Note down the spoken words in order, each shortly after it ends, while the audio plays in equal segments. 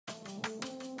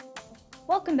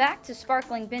Welcome back to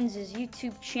Sparkling Bins'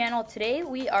 YouTube channel. Today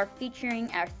we are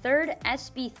featuring our third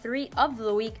SB3 of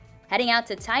the week, heading out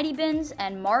to Tidy Bins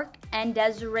and Mark and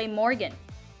Desiree Morgan.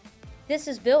 This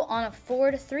is built on a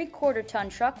Ford 3/4 ton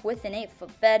truck with an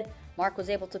 8-foot bed. Mark was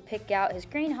able to pick out his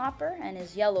green hopper and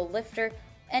his yellow lifter,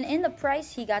 and in the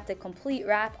price he got the complete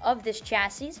wrap of this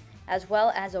chassis as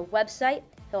well as a website.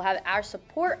 He'll have our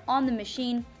support on the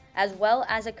machine as well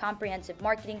as a comprehensive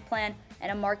marketing plan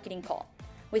and a marketing call.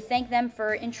 We thank them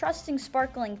for entrusting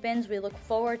Sparkling Bins. We look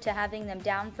forward to having them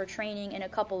down for training in a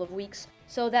couple of weeks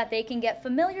so that they can get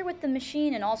familiar with the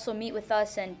machine and also meet with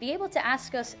us and be able to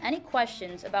ask us any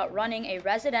questions about running a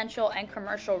residential and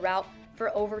commercial route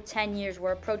for over 10 years.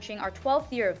 We're approaching our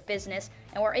 12th year of business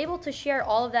and we're able to share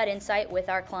all of that insight with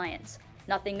our clients.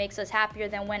 Nothing makes us happier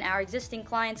than when our existing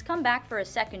clients come back for a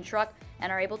second truck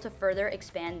and are able to further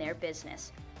expand their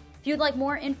business. If you'd like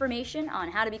more information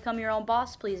on how to become your own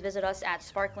boss, please visit us at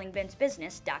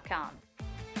sparklingbinsbusiness.com.